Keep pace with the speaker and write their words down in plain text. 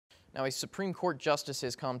Now, a Supreme Court justice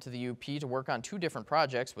has come to the UP to work on two different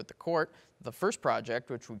projects with the court. The first project,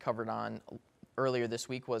 which we covered on earlier this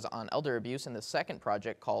week, was on elder abuse, and the second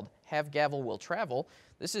project, called Have Gavel Will Travel.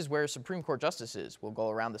 This is where Supreme Court justices will go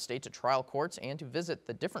around the state to trial courts and to visit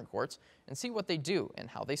the different courts and see what they do and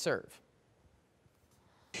how they serve.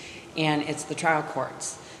 And it's the trial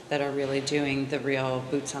courts that are really doing the real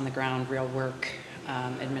boots on the ground, real work,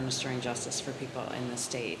 administering justice for people in the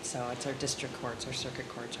state. So it's our district courts, our circuit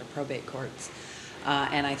courts, our probate courts.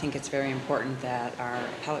 And I think it's very important that our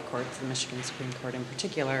appellate courts, the Michigan Supreme Court in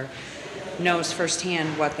particular, knows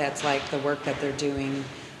firsthand what that's like, the work that they're doing,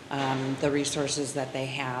 the resources that they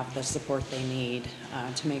have, the support they need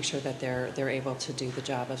to make sure that they're able to do the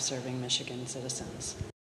job of serving Michigan citizens.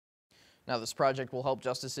 Now, this project will help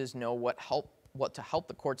justices know what to help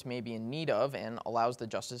the courts may be in need of, and allows the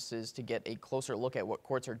justices to get a closer look at what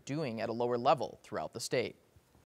courts are doing at a lower level throughout the state.